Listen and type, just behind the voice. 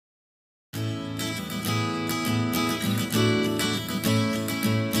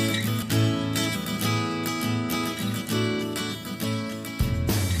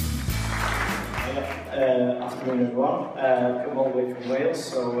afternoon everyone. Come all the way from Wales,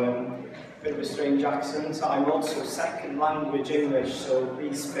 so a bit of a strange accent. I'm also second language English, so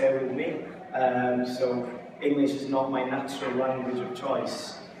please bear with me. So English is not my natural language of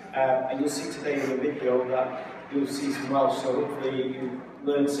choice. And you'll see today in the video that you'll see some Welsh, so hopefully you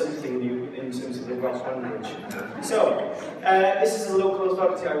learn something new in terms of the Welsh language. So, this is the local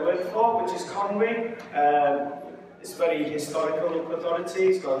authority I work for, which is Conwy. It's a very historical local authority.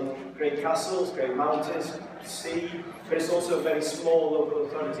 It's got great castles, great mountains, sea, but it's also a very small local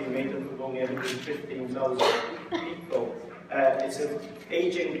authority made up of only 115,000 people. It's an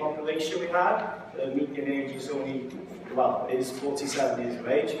ageing population we have. The median age is only, well, is 47 years of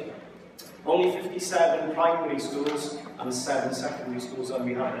age. Only 57 primary schools and 7 secondary schools, and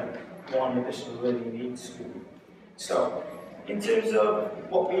we have one additional learning needs school. So, in terms of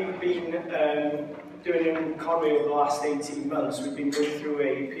what we've been doing in Conwy over the last 18 months, we've been going through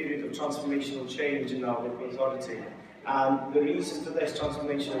a period of transformational change in our local authority. And the reason for this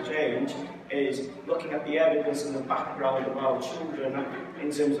transformational change is looking at the evidence and the background of our children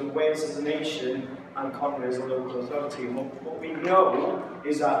in terms of Wales as a nation and Conwy as a local authority. And what we know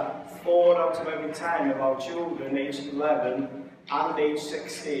is that 4 out of every 10 of our children aged 11 and age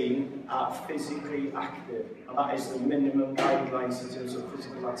 16 are physically active. And that is the minimum guidelines in terms of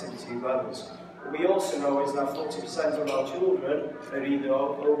physical activity levels. What we also know is that 40% of our children are either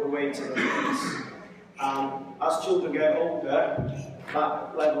overweight or obese. As children get older,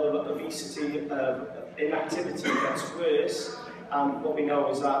 that level of obesity, inactivity gets worse. And what we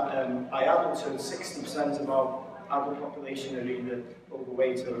know is that by adulthood, 60% of our adult population are either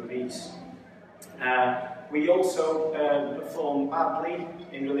overweight or obese. We also perform badly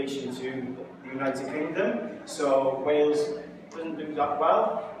in relation to the United Kingdom. So Wales doesn't do that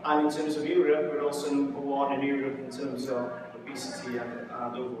well. And in terms of Europe, we're also #1 in Europe in terms of obesity and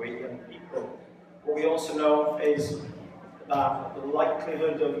overweight young people. What we also know is that the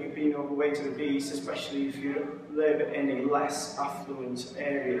likelihood of you being overweight or obese, especially if you live in a less affluent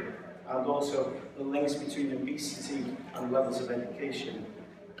area, and also the links between obesity and levels of education.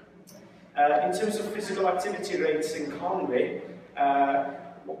 In terms of physical activity rates in Conwy,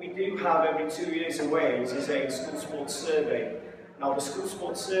 what we do have every 2 years in Wales is a school sports survey. Now, the school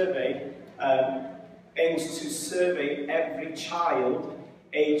sports survey aims to survey every child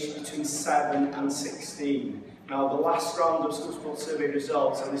aged between 7 and 16. Now, the last round of school sports survey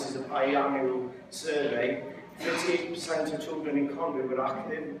results, and this is a biannual survey, 38% of children in Conwy were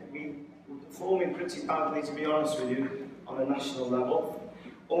active. We were performing pretty badly, to be honest with you, on a national level.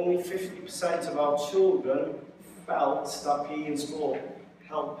 Only 50% of our children felt that PE and sport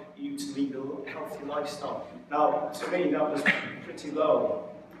help you to lead a healthy lifestyle. Now, to me, that was pretty low,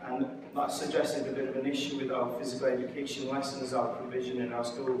 and that suggested a bit of an issue with our physical education lessons, our provision in our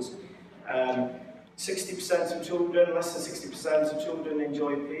schools. 60% of children, less than 60% of children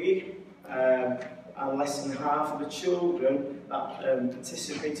enjoy PE, and less than half of the children that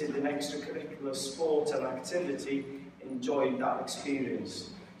participated in extracurricular sport and activity enjoyed that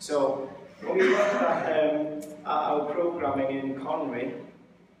experience. So, when we looked at our programming in Conwy,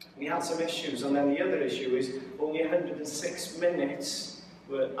 we had some issues, and then the other issue is only 106 minutes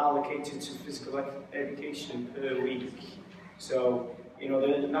were allocated to physical education per week. So, you know,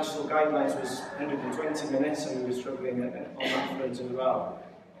 the national guidelines was 120 minutes, and we were struggling on that front as well.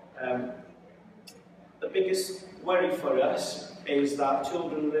 The biggest worry for us is that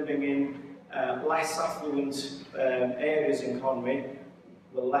children living in less affluent areas in Conwy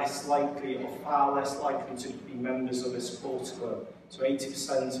were less likely, or far less likely, to be members of a sports club. So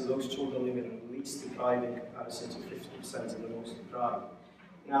 80% of those children live in the least deprived in comparison to 50% in the most deprived.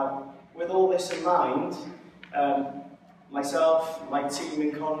 Now, with all this in mind, myself, my team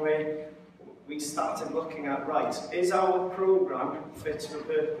in Conwy, we started looking at, right, is our programme fit for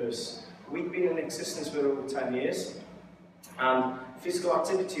purpose? We've been in existence for over 10 years, and physical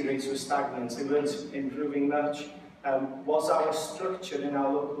activity rates were stagnant, they weren't improving much. Was our structure in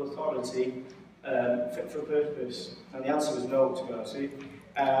our local authority fit for purpose? And the answer was no, to be honest with you.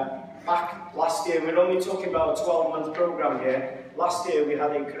 Back last year, we're only talking about a 12-month programme here. Last year we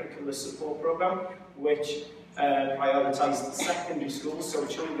had a curricular support programme which prioritised secondary schools, so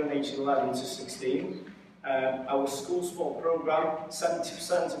children aged 11 to 16. Our school sport programme,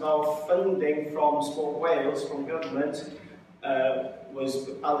 70% of our funding from Sport Wales, from government, was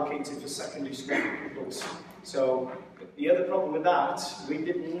allocated for secondary school pupils. So the other problem with that, we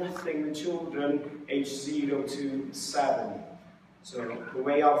did nothing with children aged 0 to 7. So the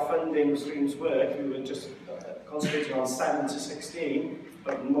way our funding streams work, we were just concentrating on 7 to 16,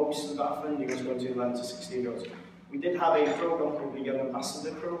 but most of that funding was going to 11 to 16 year olds. We did have a programme called the Young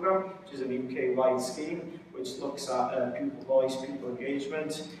Ambassador Programme, which is a UK-wide scheme, which looks at pupil voice, pupil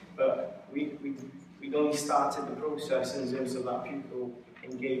engagement, but we'd only started the process in terms of that pupil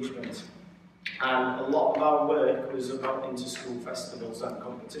engagement. And a lot of our work was about inter-school festivals and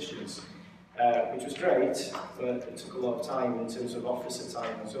competitions, which was great, but it took a lot of time in terms of officer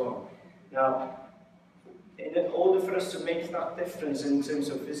time and so on. Now, in order for us to make that difference in terms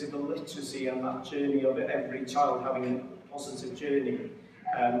of physical literacy and that journey of every child having a positive journey,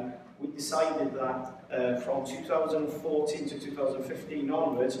 we decided that from 2014 to 2015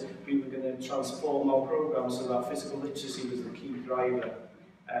 onwards, we were going to transform our programme so that physical literacy was the key driver.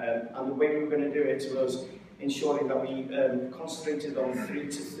 And the way we were going to do it was ensuring that we concentrated on 3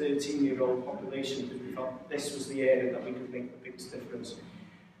 to 13-year-old population, because we felt this was the area that we could make the biggest difference.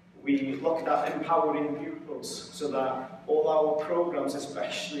 We looked at empowering pupils so that all our programmes,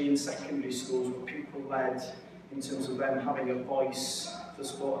 especially in secondary schools, were pupil-led in terms of them having a voice for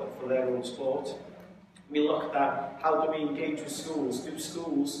sport, for their own sport. We looked at how do we engage with schools? Do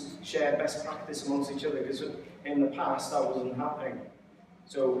schools share best practice amongst each other? Because in the past that wasn't happening.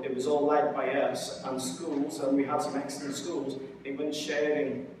 So it was all led by us and schools, and we had some excellent schools. They weren't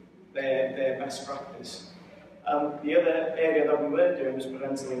sharing their best practice. The other area that we weren't doing was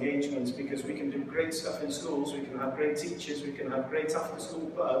parental engagement, because we can do great stuff in schools, we can have great teachers, we can have great after-school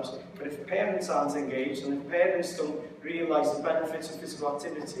clubs, but if parents aren't engaged and if parents don't realise the benefits of physical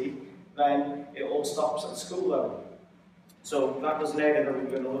activity, then it all stops at school level. So that was an area that we were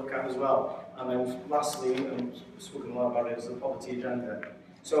going to look at as well. And then lastly, and we've spoken a lot about it, is the poverty agenda.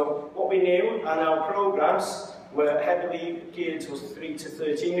 So what we knew, and our programmes were heavily geared towards 3 to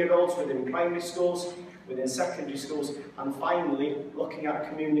 13-year-olds within primary schools, within secondary schools, and finally looking at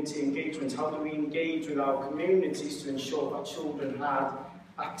community engagement. How do we engage with our communities to ensure that children had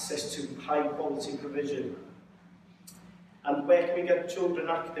access to high quality provision? And where can we get children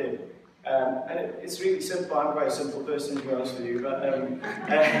active? And it's really simple. I'm quite a simple person, to be honest with you, but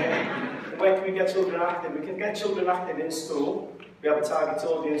where can we get children active? We can get children active in school. We have a target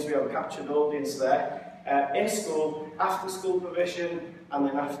audience, we have a captured audience there. In school, after school provision, and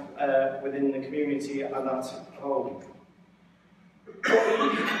then within the community and at home.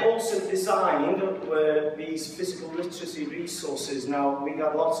 What we also designed were these physical literacy resources. Now, we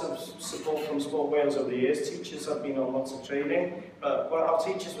had lots of support from Sport Wales over the years. Teachers have been on lots of training, but what our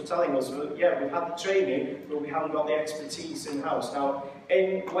teachers were telling us was, yeah, we've had the training, but we haven't got the expertise in-house. Now,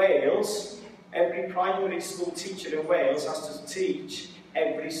 in Wales, every primary school teacher in Wales has to teach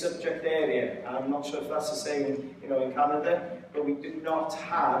every subject area. And I'm not sure if that's the same, in Canada, but we do not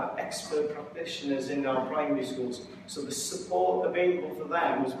have expert practitioners in our primary schools. So the support available for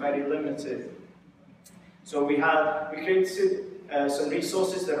them was very limited. So we created some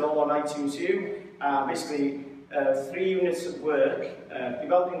resources that are all on iTunes U, basically 3 units of work,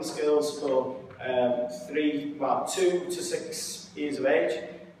 developing skills for 2 to 6 years of age,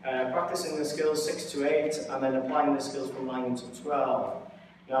 practicing the skills 6 to 8, and then applying the skills from 9 to 12.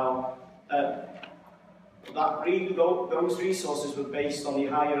 Now, those resources were based on the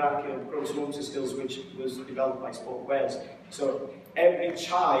hierarchy of gross motor skills, which was developed by Sport Wales. So every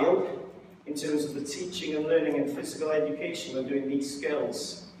child, in terms of the teaching and learning and physical education, were doing these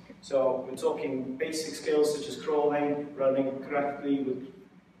skills. So we're talking basic skills such as crawling, running correctly with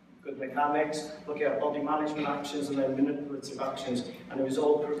good mechanics, looking at body management actions and then manipulative actions, and it was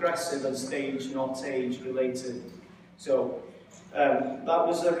all progressive and stage, not age related. So that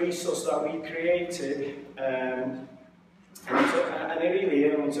was a resource that we created, and it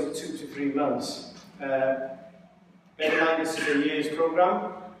really only took 2 to 3 months. Bear in mind, this is a year's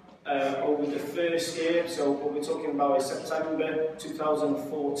programme. Over the first year, so what we're talking about is September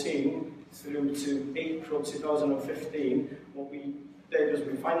 2014 through to April 2015, what we did was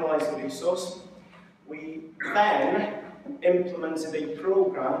we finalised the resource. We then implemented a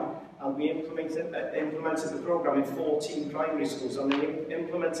programme, and we implemented the programme in 14 primary schools, and the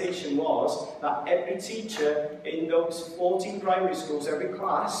implementation was that every teacher in those 14 primary schools, every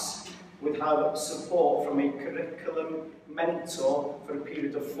class, would have support from a curriculum mentor for a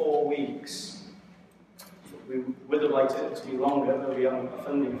period of 4 weeks. We would have liked it to be longer, but we haven't got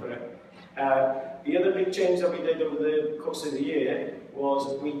funding for it. The other big change that we did over the course of the year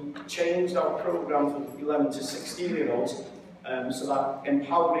was we changed our programme for 11 to 16-year-olds so that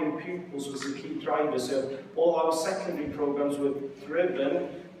empowering pupils was the key driver. So all our secondary programmes were driven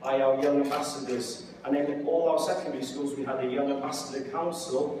by our young ambassadors. And in all our secondary schools we had a young ambassador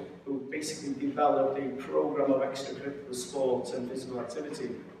council who basically developed a programme of extracurricular sport and physical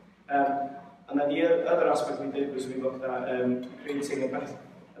activity. And then the other aspect we did was we looked at creating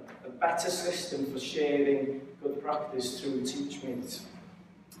a better system for sharing good practice through TeachMeet.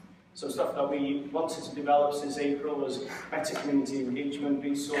 Some stuff that we wanted to develop since April was better community engagement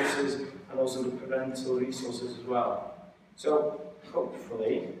resources and also the parental resources as well. So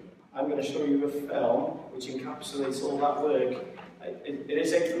hopefully I'm going to show you a film which encapsulates all that work. It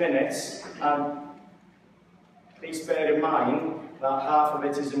is 8 minutes, and please bear in mind that half of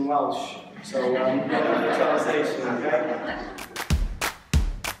it is in Welsh. So the translation, okay?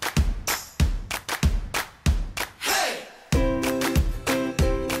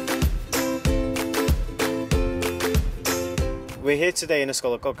 We're here today in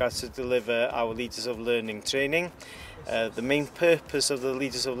Ysgol Gogledd to deliver our Leaders of Learning training. The main purpose of the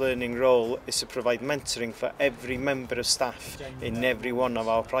Leaders of Learning role is to provide mentoring for every member of staff in every one of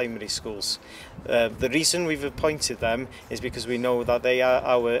our primary schools. The reason we've appointed them is because we know that they are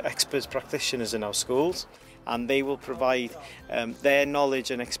our expert practitioners in our schools, and they will provide their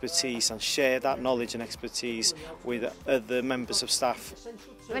knowledge and expertise and share that knowledge and expertise with other members of staff.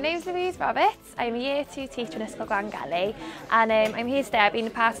 My name's Louise Roberts. I'm a Year 2 teacher in Ysgol Glangeli, and I'm here today. I've been a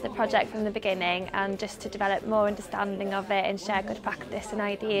part of the project from the beginning, and just to develop more understanding of it and share good practice and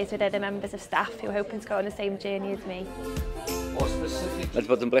ideas with other members of staff who are hoping to go on the same journey as me. Mae'n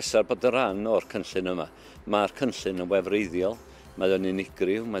bod yn blesar bod y ran o'r cynllun yma. Mae'r cynllun yn wefreiddiol, mae o'n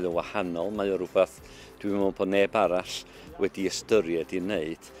unigryw, mae o'n wahanol, mae o'n rhywbeth dwi'n meddwl bod neb arall wedi ystyried i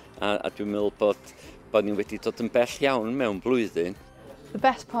wneud, a dwi'n meddwl bod ni wedi dod yn bell iawn mewn blwyddyn. The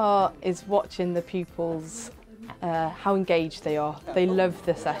best part is watching the pupils, how engaged they are. They love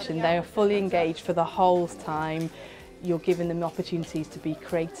the session, they are fully engaged for the whole time. You're giving them opportunities to be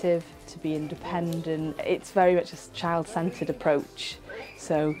creative, to be independent. It's very much a child-centred approach.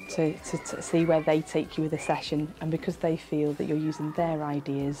 So to see where they take you with a session, and because they feel that you're using their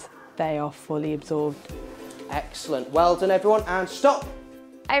ideas, they are fully absorbed. Excellent. Well done, everyone, and stop!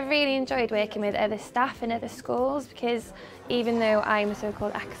 I really enjoyed working with other staff in other schools, because even though I'm a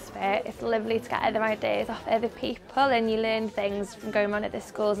so-called expert, it's lovely to get other ideas off other people, and you learn things from going around at the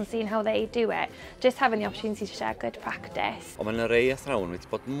schools and seeing how they do it. Just having the opportunity to share good practice. Ond mae yna rei athrawon wedi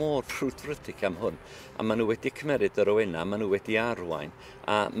bod mor frwdfrydig am hwn, a maen nhw wedi cymeryd yr owena, maen nhw wedi arwain,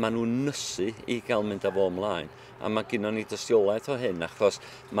 a maen nhw'n nysu i gael mynd â fo ymlaen. A mae gennym ni dystiolaeth o hyn, achos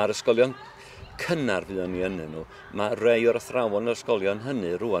mae'r ysgolion cynnar fydd ni yn nhw. Mae rei o'r athrawon o'r ysgolion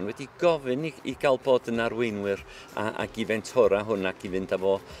hynny rwan wedi gofyn i gael bod yn arweinwyr ac i fentora hwn ac i fynd â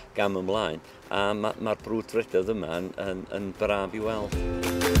fo gam ymlaen. A mae'r brwdfrydoedd yma yn braf i weld.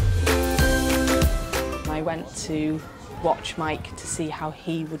 I went to watch Mike to see how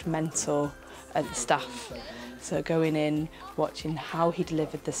he would mentor the staff. So going in, watching how he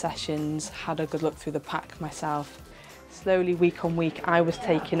delivered the sessions, had a good look through the pack myself. Slowly, week on week, I was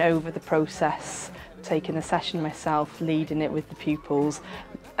taking over the process, taking the session myself, leading it with the pupils,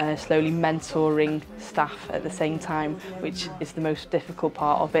 slowly mentoring staff at the same time, which is the most difficult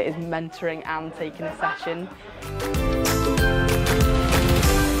part of it, is mentoring and taking a session.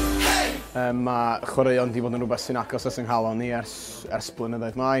 Mae chwaraeon wedi bod yn rhywbeth sy'n agos at yng nghalon ni ers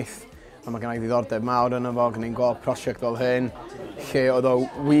blynyddoedd maith. A mae gen i ddiddordeb mawr yno fo, gen i'n gweld prosiect fel hyn, lle oedd o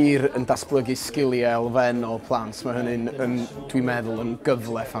wir yn datblygu sgiliau elfennol plant. Mae hynny'n, dwi'n meddwl, yn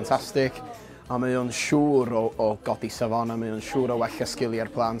gyfle ffantastig. A mae o'n siŵr o godi safona, mae o'n siŵr o wella sgiliau'r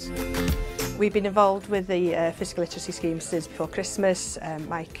plant. We've been involved with the physical literacy scheme since before Christmas.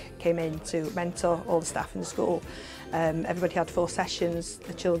 Mike came in to mentor all the staff in the school. Everybody had 4 sessions.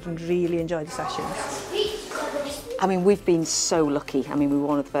 The children really enjoyed the sessions. I mean, we've been so lucky. I mean, we were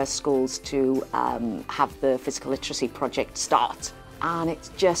one of the first schools to have the physical literacy project start. And it's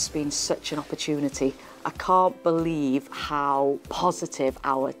just been such an opportunity. I can't believe how positive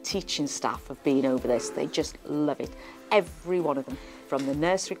our teaching staff have been over this. They just love it. Every one of them, from the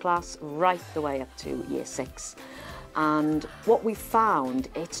nursery class right the way up to Year 6. And what we found,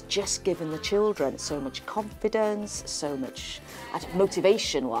 it's just given the children so much confidence, so much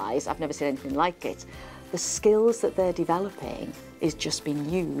motivation-wise. I've never seen anything like it. The skills that they're developing is just being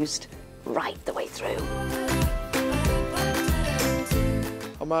used right the way through.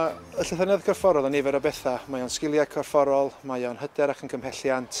 Mae y llythynydd corfforol yn nifer o bethau. Mae o'n sgiliau corfforol, mae o'n hyder ac yn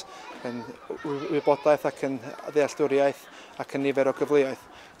cymhelliant, yn wybodaeth ac yn ddealltwriaeth ac yn nifer o gyfleoedd.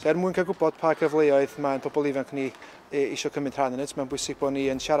 So, mwyn cael gwybod pa gyfleoedd mae'n pobl ifanc ni eisiau cymryd rhan yn it, mae'n bwysig bod ni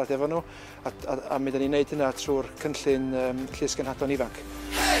yn siarad efo nhw a mi ydyn ni'n gwneud hynna trwy'r cynllun llys gynhadon ifanc.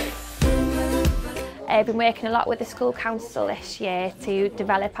 I've been working a lot with the school council this year to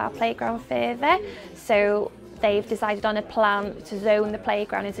develop our playground further. So they've decided on a plan to zone the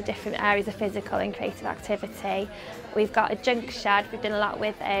playground into different areas of physical and creative activity. We've got a junk shed. We've done a lot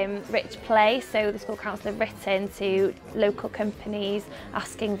with Rich Play, so the school council have written to local companies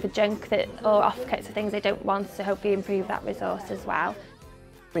asking for junk or offcuts of things they don't want, so hopefully improve that resource as well.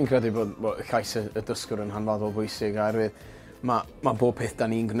 Fi'n credu bod y cais y dysgwr yn hanfodol bwysig oherwydd mae bob peth da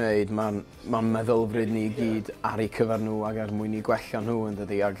ni'n gwneud, mae'n meddylfryd ni gyd ar eu cyfer nhw ac er mwyn i gwella nhw yn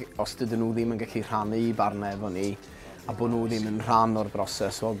dydi, ac os dydyn nhw ddim yn gallu rhannu i barnau efo ni a bod nhw ddim yn rhan o'r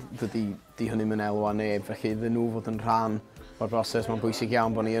broses, wel dydy hynny yn elwa neb, felly iddyn nhw fod yn rhan o'r broses, mae'n bwysig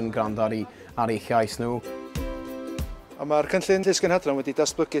iawn bod ni yn gwrando ar eu llais nhw. Mae'r cynllun llysgynhadron wedi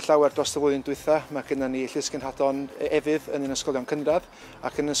datblygu llawer dros y flwyddyn dwytha. Mae gennym ni llysgynhadron efydd yn un ysgolion cynradd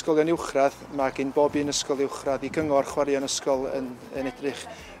ac yn ysgolion uwchradd mae gen bob un ysgol uwchradd i gyngor chwaraeon ysgol yn edrych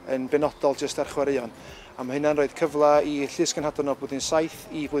yn benodol jyst ar chwaraeon. A mae hynna'n rhoi cyfle i llysgynhadron o blwyddyn 7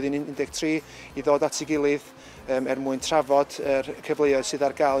 i blwyddyn 13 i ddod at ei gilydd mwyn trafod yr cyfleoedd sydd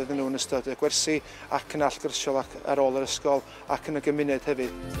ar gael iddyn nhw yn ystod y gwersi ac yn allgyrsiol ar ôl yr ysgol ac yn y gymuned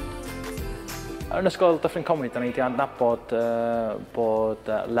hefyd. Yn ysgol Dyffryn Conwy, da ni wedi adnabod bod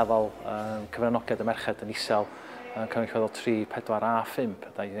lefel cyfranogiad y merched yn isel cynrychiolol 3, 4 a 5.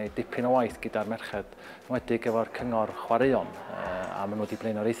 Da ni wedi gwneud dipyn o waith gyda'r merched, wedig efo'r cyngor chwaraeon, a maen nhw wedi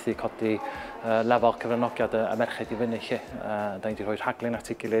blaenoriaethu codi lefel cyfranogiad y merched i fyny lle. Da ni wedi rhoi rhaglen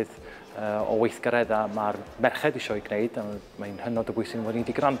at ei gilydd o weithgareddau mae'r merched eisiau ei gwneud, a mae'n hynod o bwysig bod ni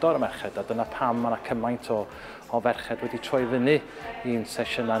wedi gwrando ar y merched, a dyna pam mae yna cymaint o ferched wedi troi fyny i'n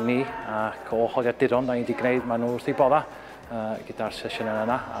sesiynau ni, ac o holiaduron da ni wedi gwneud, maen nhw wrth ei bodda gyda'r sesiynau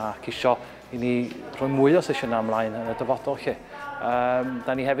yna, ac isio i ni rhoi mwy o sesiynau ymlaen yn y dyfodol lle.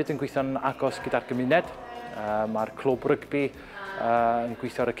 Da ni hefyd yn gweithio'n agos gyda'r gymuned, mae'r clwb rygbi yn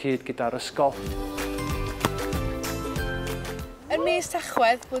gweithio ar y cyd gyda'r ysgol. Yn mis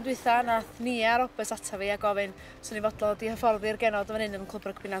Tachwedd, blwyddyn dwytha, nath Nia Roberts ata fi a gofyn swn i fodlod i hyfforddi'r genod o fan hyn yn clwb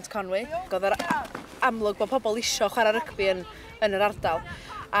rygbi Nant Conwy. Oedd yr amlwg bod pobl isio chwarae rygbi yn yr ardal.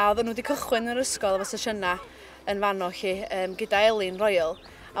 A oedden nhw wedi cychwyn yr ysgol efo sesiynau yn fanno lle gyda Elin Royal.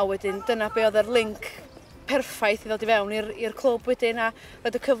 A wedyn dyna be oedd yr link perffaith i ddod i fewn i'r clwb wedyn a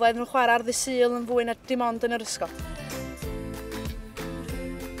roedd y cyfle iddyn nhw chwarae ar ddy Sul yn fwy na dim ond yn yr ysgol.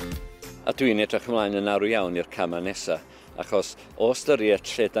 A dwi'n edrych ymlaen yn arw iawn i'r camau nesaf, achos o ystyried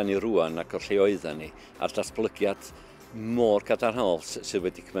lle da ni rwan ac o'r lle oedden ni, a'r datblygiad mor gadarnhaol sydd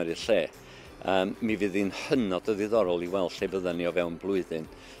wedi cymryd lle, mi fydd hi'n hynod o ddiddorol i weld lle fydden ni o fewn blwyddyn.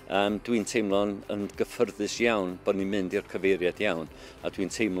 Dwi'n teimlo'n gyffyrddus iawn bod ni'n mynd i'r cyfeiriad iawn, a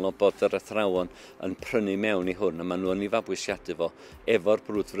dwi'n teimlo bod yr athrawon yn prynu mewn i hwn, a maen nhw yn ei fabwysiadu fo efo'r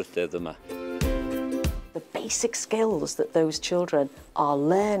brwdfrydedd yma. The basic skills that those children are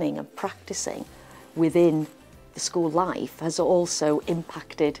learning and practicing within the school life has also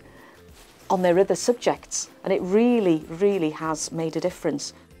impacted on their other subjects, and it really has made a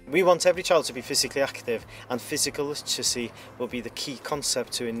difference. We want every child to be physically active, and physical literacy will be the key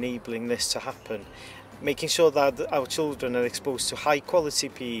concept to enabling this to happen. Making sure that our children are exposed to high quality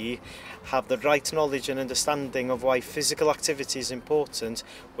PE, have the right knowledge and understanding of why physical activity is important,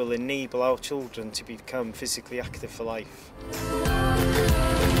 will enable our children to become physically active for life.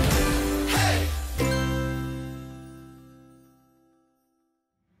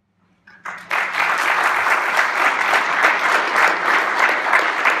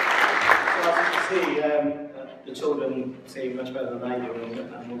 The children say much better than I do,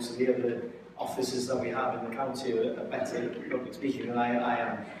 and most of the other officers that we have in the county are better public speaking than I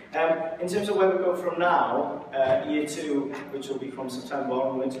am. In terms of where we go from now, year 2, which will be from September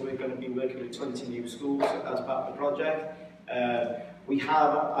onwards, we're going to be working with 20 new schools as part of the project. We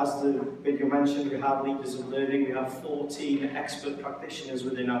have, as the video mentioned, we have leaders of learning. We have 14 expert practitioners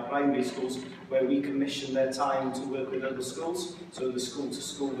within our primary schools where we commission their time to work with other schools. So the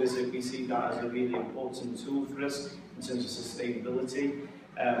school-to-school visit, we see that as a really important tool for us in terms of sustainability.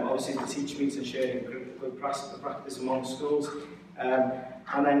 Obviously the teach meets and sharing good practice among schools.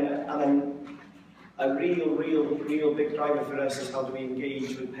 And then a real big driver for us is how do we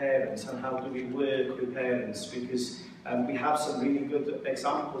engage with parents and how do we work with parents, because we have some really good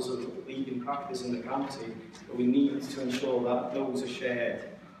examples of leading practice in the county, but we need to ensure that those are shared.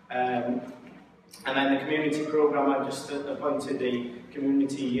 And then the community programme, I've just appointed a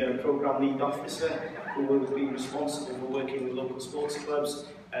community programme lead officer who will be responsible for working with local sports clubs,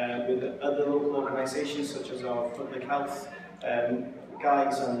 with other local organisations such as our public health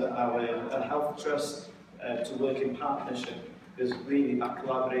guys and our health trust to work in partnership, because really that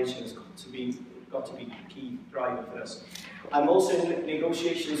collaboration has got to be a key driver for us. I'm also in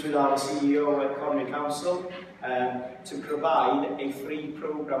negotiations with our CEO at Conwy Council to provide a free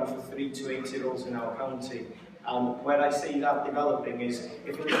programme for 3 to 8-year-olds in our county. And where I see that developing is,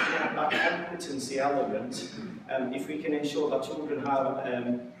 if we're looking at that competency element, if we can ensure that children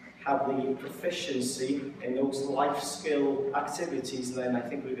have the proficiency in those life skill activities, then I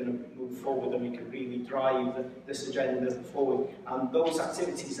think we're going to move forward and we can really drive this agenda forward. And those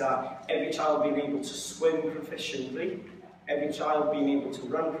activities are every child being able to swim proficiently, every child being able to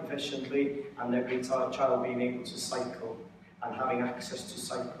run proficiently, and every child being able to cycle and having access to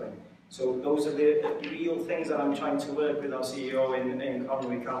cycling. So those are the real things that I'm trying to work with our CEO in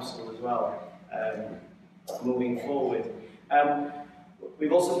Conwy Council as well, moving forward.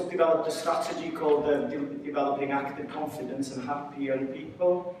 We've also developed a strategy called Developing Active Confidence and Happy Young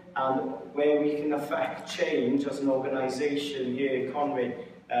People, and where we can affect change as an organisation here in Conwy.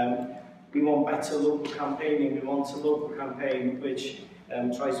 We want better local campaigning. We want a local campaign which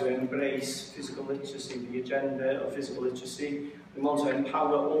tries to embrace physical literacy, the agenda of physical literacy. We want to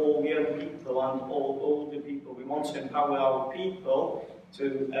empower all young people and all older people. We want to empower our people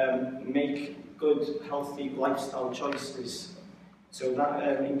to make good, healthy lifestyle choices. So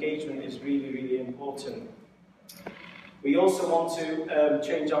that engagement is really, really important. We also want to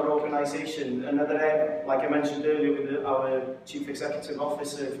change our organisation. Another area, like I mentioned earlier with our Chief Executive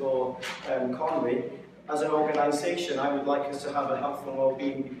Officer for Conwy, as an organisation, I would like us to have a health and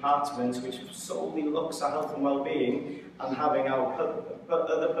wellbeing department which solely looks at health and wellbeing, and having our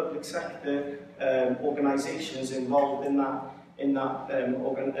other public sector organisations involved in that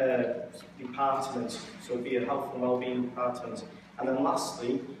department. So it'd be a health and wellbeing department. And then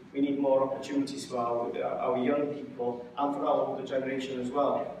lastly, we need more opportunities for our young people and for our older generation as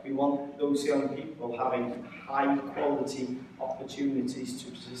well. We want those young people having high quality opportunities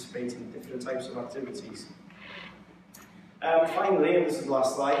to participate in different types of activities. Finally, and this is the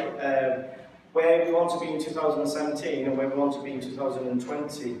last slide, where we want to be in 2017 and where we want to be in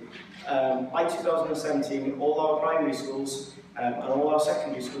 2020. By 2017, all our primary schools and all our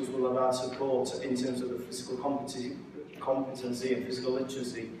secondary schools will have had support in terms of the physical competency and physical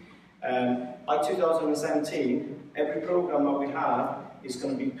literacy. By 2017, every programme that we have is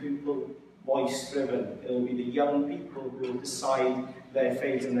going to be pupil voice driven. It will be the young people who will decide their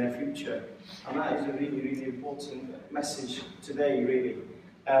fate and their future. And that is a really, really important message today, really.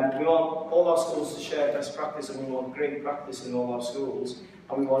 We want all our schools to share best practice, and we want great practice in all our schools.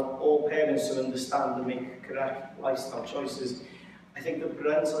 And we want all parents to understand and make correct lifestyle choices. I think the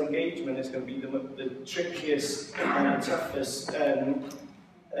parental engagement is going to be the trickiest and the toughest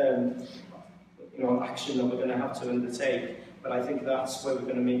action that we're going to have to undertake. But I think that's where we're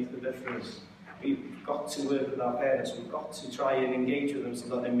going to make the difference. We've got to work with our parents. We've got to try and engage with them so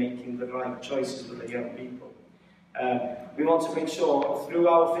that they're making the right choices for the young people. We want to make sure through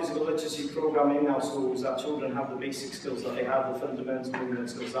our physical literacy programme in our schools that children have the basic skills, that they have the fundamental movement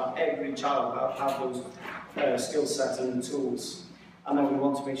skills, that every child have those skill sets and the tools. And then we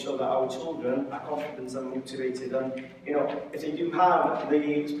want to make sure that our children are confident and motivated. And if they do have the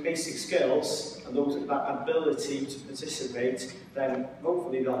basic skills and that ability to participate, then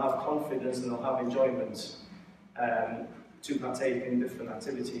hopefully they'll have confidence and they'll have enjoyment to partake in different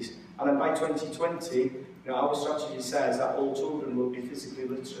activities. And then by 2020, our strategy says that all children will be physically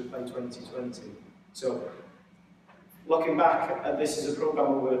literate by 2020. So, looking back at this as a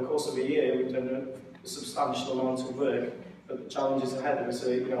programme over the course of a year, we've done a substantial amount of work. But the challenges ahead of us,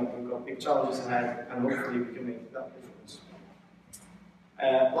 we've got big challenges ahead, and hopefully we can make that difference.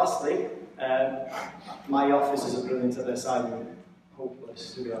 Lastly, my office is a brilliant at this. I'm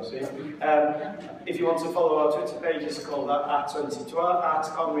hopeless, to be honest with you. If you want to follow our Twitter page, it's called @2012,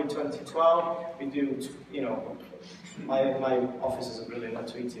 @Conwy2012. We do, my office is a brilliant at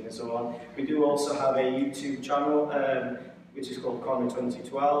tweeting and so on. We do also have a YouTube channel, which is called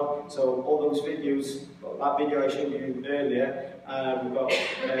Conwy2012. So all those videos, that video I showed you earlier, we've got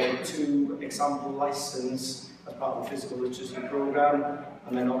 2 example lessons as part of the physical literacy programme.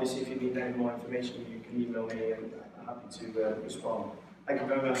 And then obviously if you need any more information, you can email me and I'm happy to respond. Thank you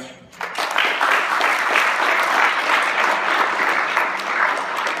very much.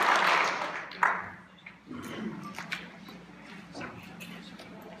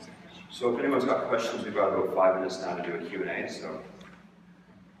 So if anyone's got questions, we've got about 5 minutes now to do a Q&A, so.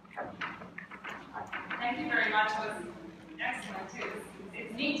 Thank you very much. It was excellent.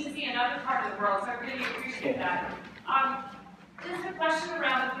 It's neat to see another part of the world, so I really appreciate that. Just a question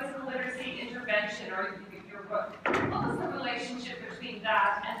around the physical literacy intervention, or your book. What was the relationship between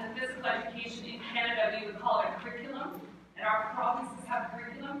that and the physical education in Canada? We would call it a curriculum, and our provinces have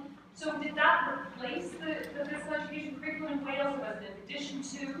curriculum. So did that replace the physical education curriculum in Wales? Was it in addition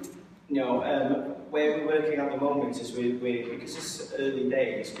to? No, where we're working at the moment is because it's early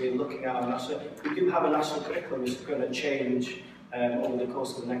days, we're looking at we do have a national curriculum which is going to change over the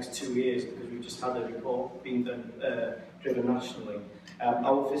course of the next 2 years, because we've just had a report being done, driven nationally.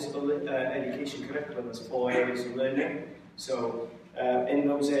 Our physical education curriculum has 4 areas of learning. So in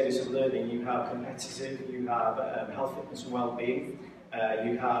those areas of learning you have competitive, you have health, fitness and well-being,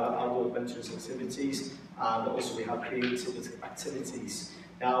 you have outdoor adventurous activities, and also we have creative activities.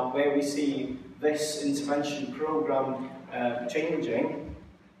 Now, where we see this intervention programme changing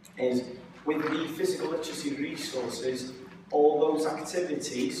is with the physical literacy resources, all those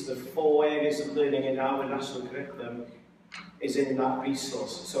activities, the 4 areas of learning in our national curriculum, is in that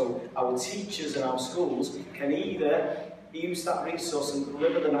resource. So our teachers in our schools can either use that resource and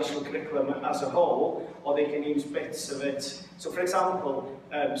deliver the national curriculum as a whole, or they can use bits of it. So for example,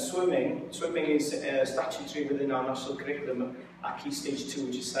 swimming is statutory within our national curriculum at Key Stage 2,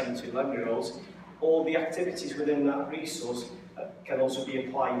 which is 7 to 11-year-olds. All the activities within that resource can also be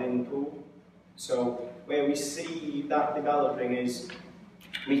applied in the pool. So where we see that developing is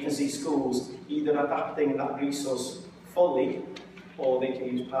we can see schools either adapting that resource fully, or they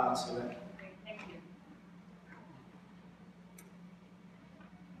can use parts of it.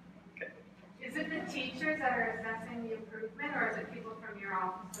 Is it the teachers that are assessing the improvement, or is it people from your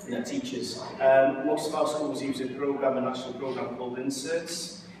office? Yeah, teachers. Most of our schools use a national program called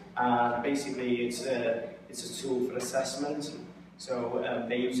Inserts, and basically it's a tool for assessment. So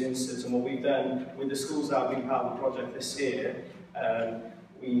they use Inserts, and what we've done with the schools that have been part of the project this year,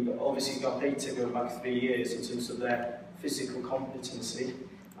 we've obviously got data going back 3 years in terms of their physical competency,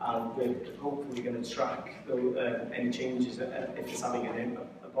 and we're hopefully going to track any changes if it's having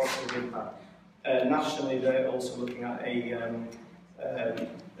a positive impact. Nationally, they're also looking at a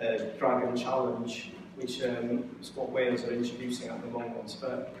Dragon Challenge, which is what Wales are introducing at the moment,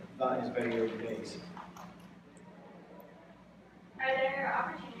 but that is very early days. Are there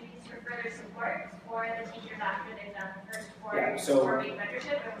opportunities for further support for the teachers after they've done the first 4-week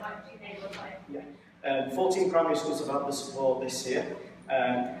mentorship, and what do they look like? Yeah. 14 primary schools have had the support this year.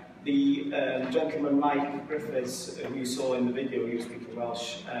 The gentleman Mike Griffiths, who you saw in the video, he was speaking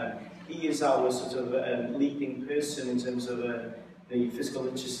Welsh, he is our sort of leading person in terms of the physical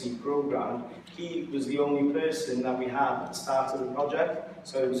literacy programme. He was the only person that we had at the start of the project,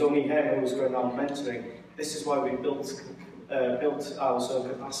 so it was only him who was going on mentoring. This is why we built our sort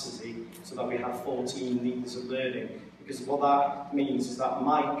of capacity so that we have 14 leaders of learning, because what that means is that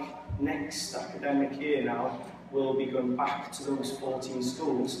Mike, next academic year now, will be going back to those 14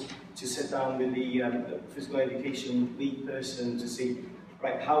 schools to sit down with the physical education lead person to see,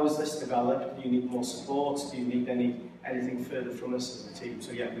 right, how is this developed? Do you need more support? Do you need anything further from us as a team?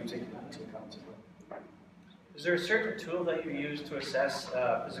 So yeah, we've taken that into account as well. Is there a certain tool that you use to assess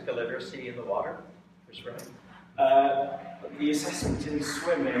physical literacy in the water for swimming? The assessment in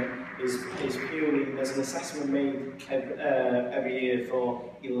swimming is purely, there's an assessment made every year for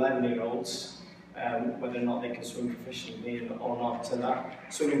 11-year-olds, whether or not they can swim proficiently or not. And that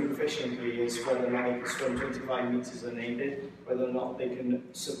swimming proficiently is whether or not they can swim 25 metres unaided, whether or not they can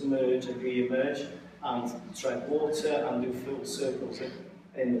submerge and re-emerge and tread water and do full circles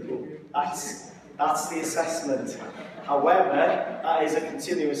in the pool. That's the assessment. However, that is a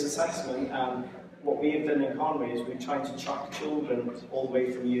continuous assessment, and what we have done in Conwy is we're trying to track children all the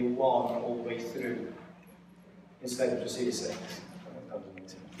way from year 1 all the way through, instead of just year 6.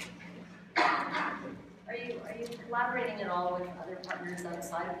 Are you collaborating at all with other partners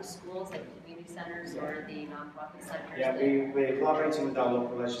outside of the schools, like community centres or the non-profit sectors? Yeah, we're collaborating with our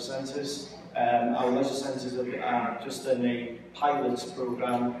local leisure centres. Our leisure centres have just done a pilot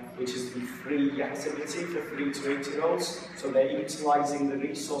programme, which is the free activity for 3 to 8-year-olds. So they're utilising the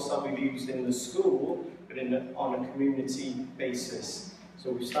resource that we've used in the school, but on a community basis.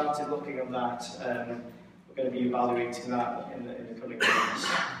 So we've started looking at that. We're going to be evaluating that in the coming months.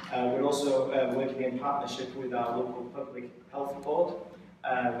 We're also working in partnership with our local public health board,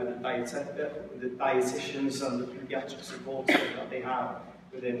 with the dietitians and the paediatric support that they have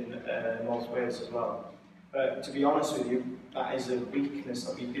within North Wales as well. To be honest with you, that is a weakness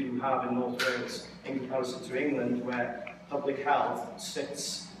that we do have in North Wales in comparison to England, where public health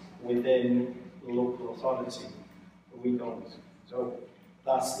sits within the local authority, but we don't. So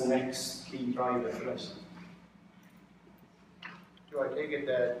that's the next key driver for us. Do I take it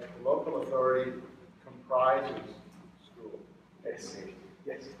that the local authority comprises school? Yes.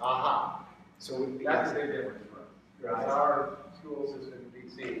 Yes. Aha. So that's a big difference for us. Right. Our school system in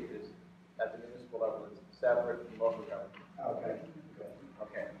BC is at the municipal level, it's separate from local government. Okay.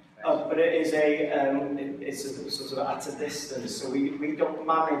 Okay. But it is it's a sort of at a distance, so we don't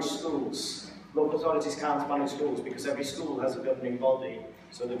manage schools. Local authorities can't manage schools because every school has a governing body,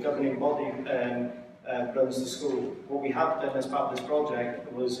 so the governing body runs the school. What we have done as part of this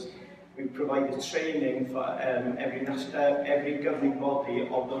project was we provided training for every governing body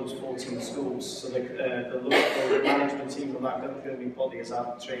of those 14 schools. So the local management team of that governing body has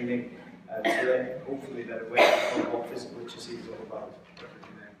had training so that hopefully they're aware of what physical literacy is all about.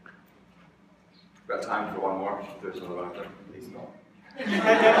 We've got time for one more. There's another one there. Please not. Can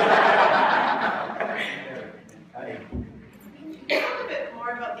you talk a bit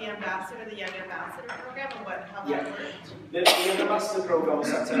more about the Young Ambassador program and how that worked? The Young Ambassador program was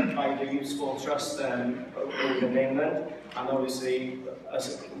set up by the Youth Sport Trust over in England, and obviously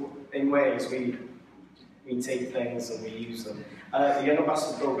in Wales we take things and we use them. The Young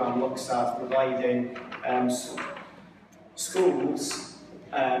Ambassador program looks at providing schools,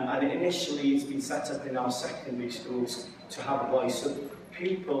 and initially it's been set up in our secondary schools to have a voice. So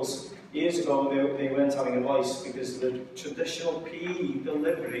pupils, years ago, they weren't having a voice because the traditional PE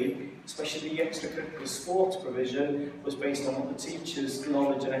delivery, especially the extracurricular sports provision, was based on what the teacher's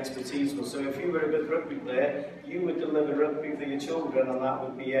knowledge and expertise was. So if you were a good rugby player, you would deliver rugby for your children and that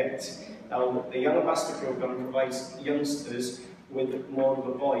would be it. Now, the Young Ambassador program provides youngsters with more of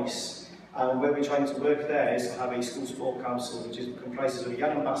a voice. And where we're trying to work there is to have a school sport council, which comprises of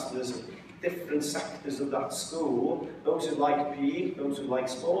young ambassadors of different sectors of that school, those who like PE, those who like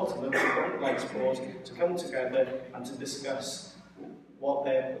sport, and those who don't like sport, to come together and to discuss what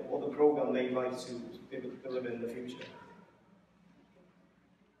the programme they'd like to deliver in the future.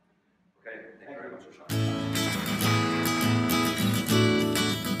 Okay, thank you very much, Osian.